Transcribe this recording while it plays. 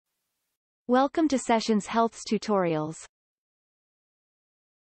Welcome to Sessions Health's tutorials.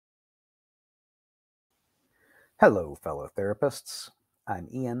 Hello, fellow therapists. I'm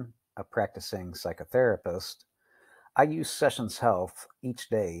Ian, a practicing psychotherapist. I use Sessions Health each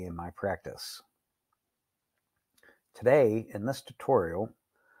day in my practice. Today, in this tutorial,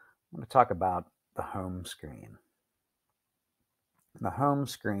 I'm going to talk about the home screen. The home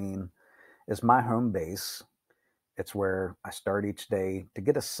screen is my home base. It's where I start each day to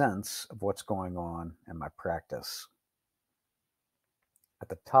get a sense of what's going on in my practice. At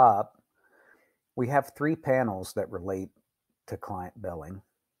the top, we have 3 panels that relate to client billing.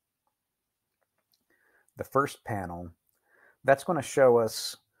 The first panel, that's going to show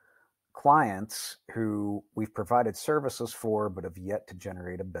us clients who we've provided services for but have yet to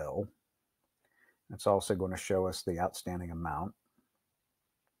generate a bill. It's also going to show us the outstanding amount.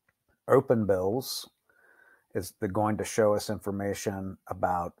 Open bills is going to show us information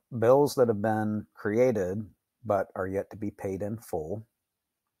about bills that have been created but are yet to be paid in full.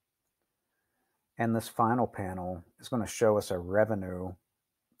 And this final panel is going to show us our revenue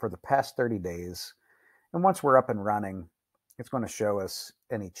for the past 30 days. And once we're up and running, it's going to show us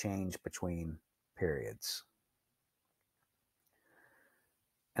any change between periods.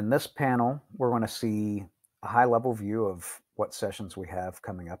 In this panel, we're going to see a high-level view of what sessions we have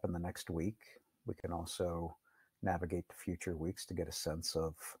coming up in the next week. We can also navigate to future weeks to get a sense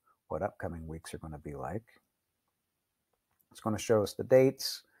of what upcoming weeks are going to be like. It's going to show us the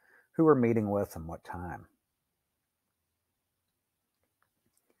dates, who we're meeting with, and what time.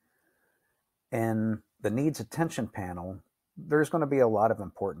 In the Needs Attention panel, there's going to be a lot of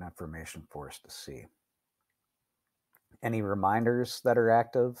important information for us to see. Any reminders that are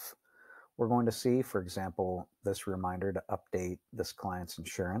active, we're going to see, for example, this reminder to update this client's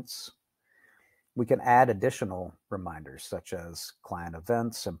insurance. We can add additional reminders such as client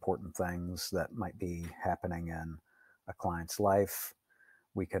events, important things that might be happening in a client's life.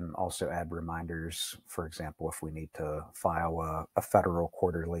 We can also add reminders, for example, if we need to file a federal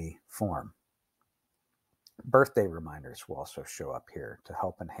quarterly form. Birthday reminders will also show up here to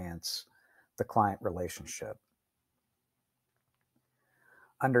help enhance the client relationship.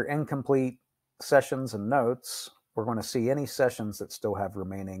 Under incomplete sessions and notes, we're going to see any sessions that still have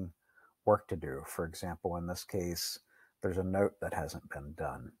remaining work to do. For example, in this case, there's a note that hasn't been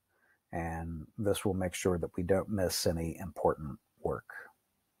done, and this will make sure that we don't miss any important work.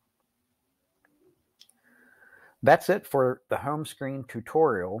 That's it for the home screen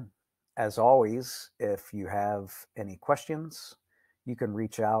tutorial. As always, if you have any questions, you can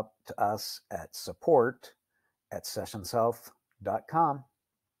reach out to us at support@sessionshealth.com.